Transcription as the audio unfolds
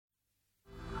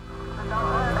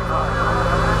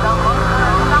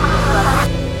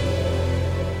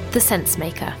The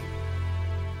Sensemaker.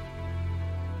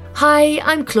 Hi,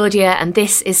 I'm Claudia and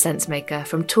this is Sensemaker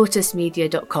from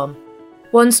tortoisemedia.com.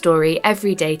 One story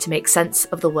every day to make sense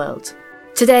of the world.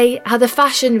 Today, how the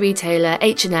fashion retailer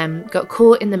H&M got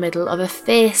caught in the middle of a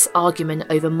fierce argument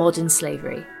over modern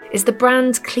slavery. Is the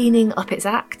brand cleaning up its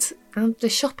act? And do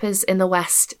shoppers in the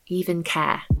West even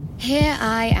care? Here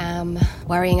I am,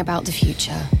 worrying about the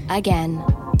future. Again.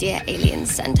 Dear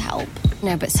aliens, send help.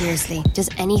 No, but seriously, does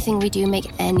anything we do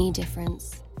make any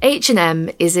difference? H&M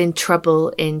is in trouble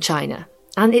in China,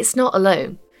 and it's not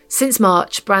alone. Since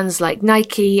March, brands like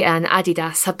Nike and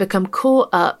Adidas have become caught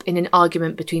up in an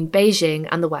argument between Beijing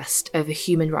and the West over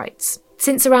human rights.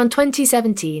 Since around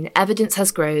 2017, evidence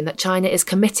has grown that China is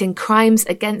committing crimes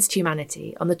against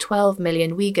humanity on the 12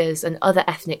 million Uyghurs and other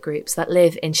ethnic groups that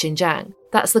live in Xinjiang.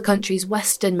 That's the country's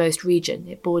westernmost region.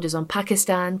 It borders on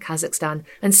Pakistan, Kazakhstan,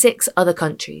 and 6 other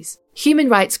countries. Human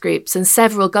rights groups and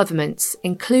several governments,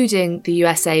 including the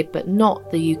USA but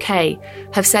not the UK,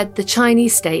 have said the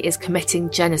Chinese state is committing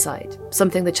genocide,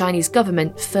 something the Chinese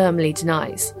government firmly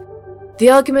denies. The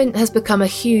argument has become a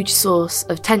huge source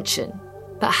of tension.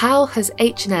 But how has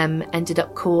H&M ended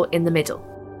up caught in the middle?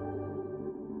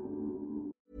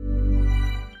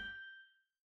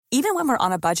 Even when we're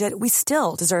on a budget, we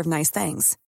still deserve nice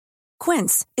things.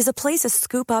 Quince is a place to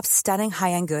scoop up stunning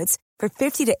high-end goods for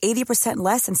 50 to 80%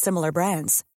 less than similar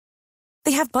brands.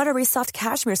 They have buttery soft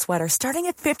cashmere sweaters starting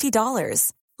at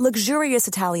 $50, luxurious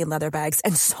Italian leather bags,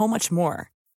 and so much more.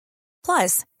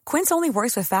 Plus, Quince only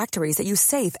works with factories that use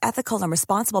safe, ethical, and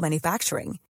responsible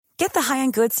manufacturing. Get the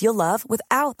high-end goods you'll love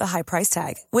without the high price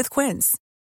tag with Quince.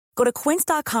 Go to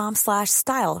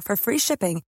quince.com/style for free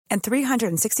shipping and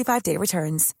 365-day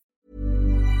returns.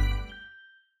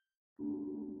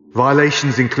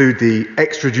 Violations include the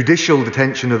extrajudicial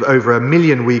detention of over 1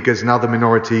 million Uyghurs and other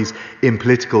minorities in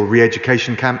political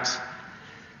re-education camps,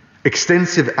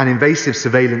 extensive and invasive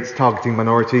surveillance targeting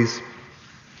minorities,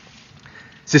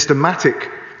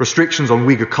 systematic restrictions on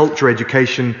Uyghur culture,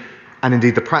 education, and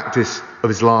indeed the practice of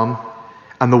Islam,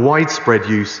 and the widespread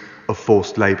use of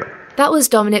forced labour. That was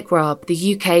Dominic Raab,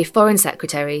 the UK Foreign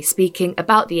Secretary, speaking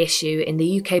about the issue in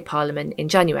the UK Parliament in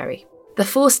January. The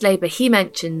forced labour he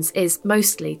mentions is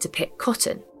mostly to pick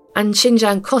cotton. And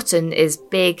Xinjiang cotton is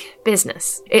big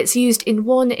business. It's used in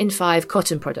 1 in 5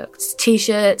 cotton products.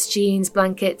 T-shirts, jeans,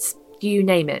 blankets, you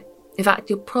name it. In fact,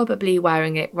 you're probably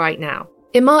wearing it right now.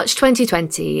 In March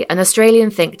 2020, an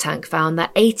Australian think tank found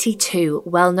that 82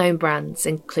 well-known brands,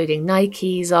 including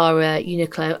Nike, Zara,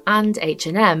 Uniqlo and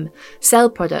H&M, sell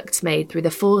products made through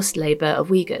the forced labour of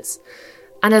Uyghurs.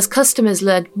 And as customers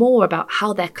learned more about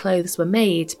how their clothes were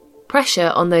made,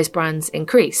 pressure on those brands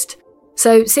increased.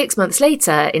 So 6 months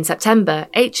later, in September,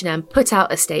 H&M put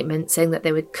out a statement saying that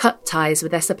they would cut ties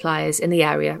with their suppliers in the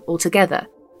area altogether.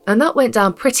 And that went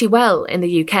down pretty well in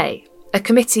the UK. A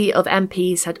committee of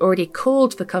MPs had already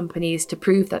called for companies to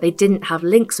prove that they didn't have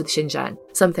links with Xinjiang,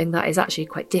 something that is actually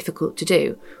quite difficult to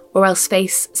do, or else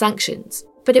face sanctions.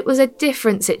 But it was a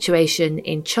different situation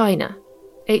in China.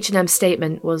 H&M's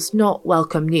statement was not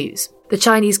welcome news. The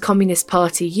Chinese Communist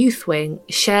Party youth wing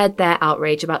shared their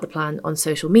outrage about the plan on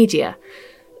social media.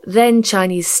 Then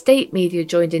Chinese state media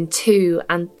joined in too,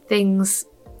 and things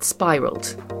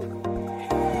spiralled.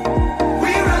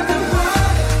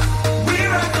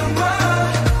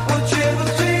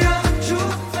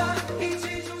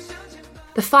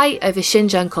 The fight over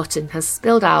Xinjiang cotton has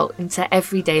spilled out into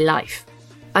everyday life.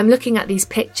 I'm looking at these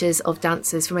pictures of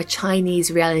dancers from a Chinese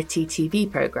reality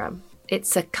TV programme.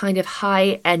 It's a kind of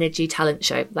high-energy talent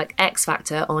show, like X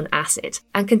Factor on acid.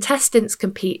 And contestants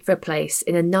compete for a place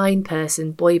in a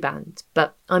 9-person boy band,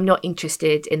 but I'm not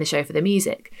interested in the show for the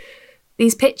music.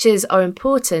 These pictures are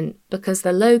important because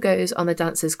the logos on the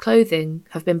dancers' clothing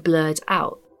have been blurred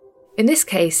out. In this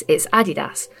case, it's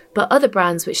Adidas, but other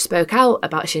brands which spoke out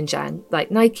about Xinjiang,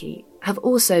 like Nike, have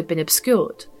also been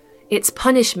obscured. It's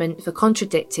punishment for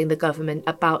contradicting the government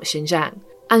about Xinjiang.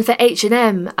 And for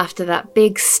H&M, after that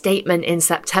big statement in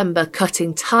September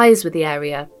cutting ties with the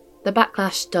area, the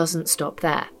backlash doesn't stop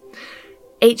there.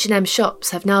 H&M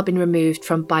shops have now been removed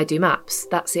from Baidu Maps,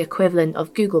 that's the equivalent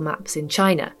of Google Maps in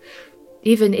China.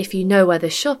 Even if you know where the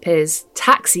shop is,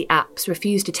 taxi apps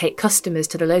refuse to take customers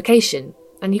to the location,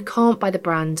 and you can't buy the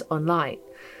brand online.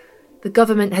 The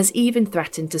government has even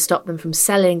threatened to stop them from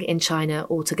selling in China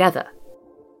altogether.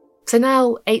 So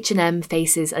now H&M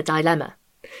faces a dilemma.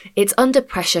 It's under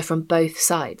pressure from both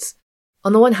sides.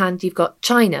 On the one hand, you've got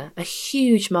China, a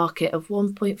huge market of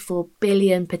 1.4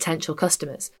 billion potential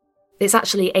customers. It's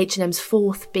actually H&M's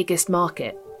 4th biggest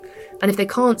market. And if they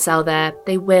can't sell there,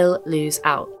 they will lose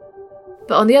out.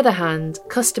 But on the other hand,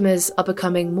 customers are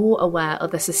becoming more aware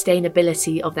of the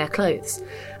sustainability of their clothes,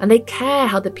 and they care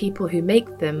how the people who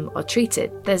make them are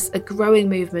treated. There's a growing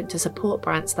movement to support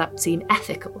brands that seem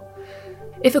ethical.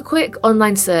 If a quick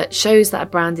online search shows that a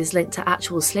brand is linked to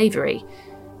actual slavery,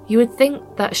 you would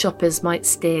think that shoppers might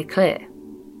steer clear,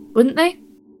 wouldn't they?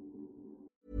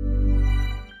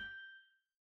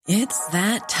 It's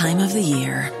that time of the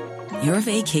year. Your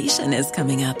vacation is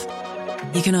coming up.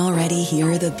 You can already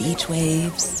hear the beach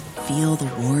waves, feel the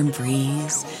warm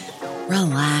breeze,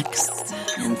 relax,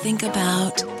 and think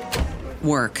about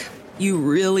work. You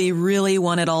really, really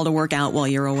want it all to work out while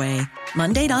you're away.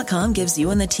 Monday.com gives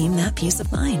you and the team that peace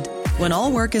of mind. When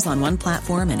all work is on one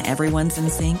platform and everyone's in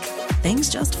sync, things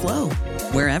just flow.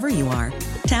 Wherever you are,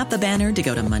 tap the banner to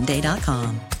go to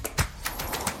Monday.com.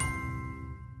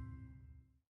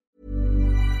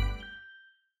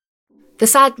 The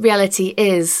sad reality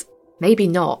is, maybe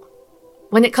not.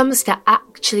 When it comes to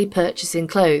actually purchasing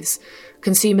clothes,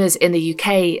 consumers in the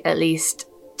UK, at least,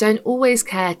 don't always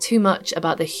care too much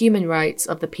about the human rights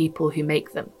of the people who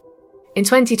make them. In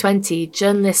 2020,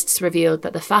 journalists revealed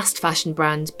that the fast fashion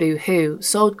brand Boohoo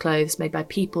sold clothes made by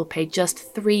people paid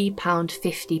just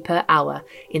 £3.50 per hour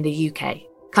in the UK.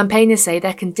 Campaigners say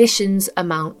their conditions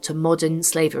amount to modern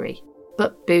slavery.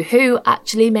 But Boohoo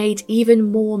actually made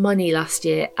even more money last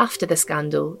year after the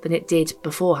scandal than it did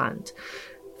beforehand.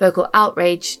 Vocal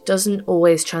outrage doesn't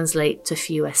always translate to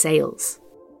fewer sales.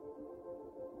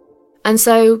 And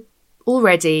so,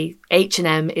 already,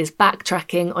 H&M is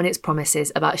backtracking on its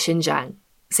promises about Xinjiang,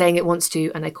 saying it wants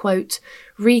to, and I quote,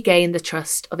 regain the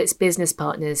trust of its business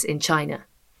partners in China.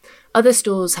 Other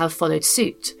stores have followed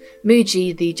suit.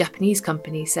 Muji, the Japanese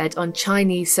company, said on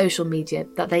Chinese social media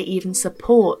that they even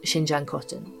support Xinjiang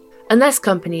cotton. Unless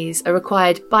companies are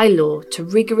required by law to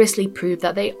rigorously prove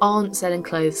that they aren't selling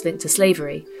clothes linked to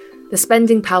slavery, the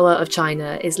spending power of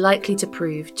China is likely to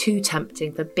prove too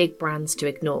tempting for big brands to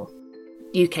ignore.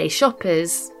 UK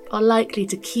shoppers are likely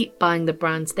to keep buying the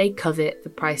brands they covet for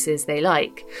prices they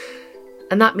like.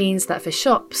 And that means that for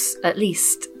shops, at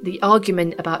least, the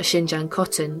argument about Xinjiang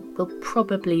cotton will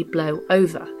probably blow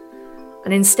over.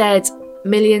 And instead,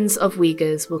 millions of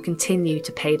Uyghurs will continue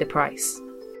to pay the price.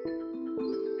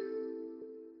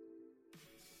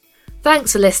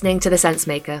 Thanks for listening to The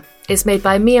Sensemaker. It's made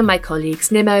by me and my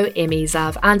colleagues Nimmo, Imi,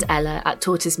 Zav and Ella at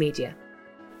Tortoise Media.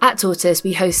 At Tortoise,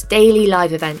 we host daily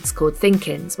live events called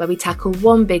Think-Ins, where we tackle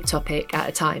one big topic at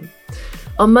a time.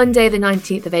 On Monday the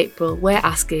 19th of April, we're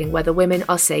asking whether women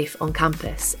are safe on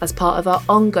campus as part of our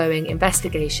ongoing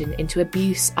investigation into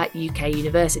abuse at UK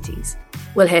universities.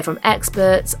 We'll hear from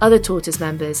experts, other Tortoise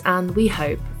members, and we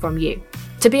hope from you.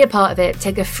 To be a part of it,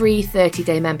 take a free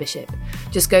 30-day membership.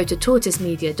 Just go to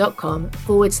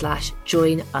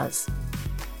tortoisemedia.com/join us.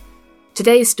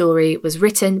 Today's story was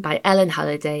written by Ellen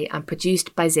Halliday and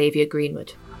produced by Xavier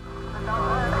Greenwood.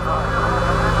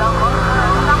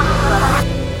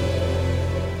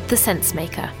 The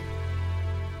Sensemaker.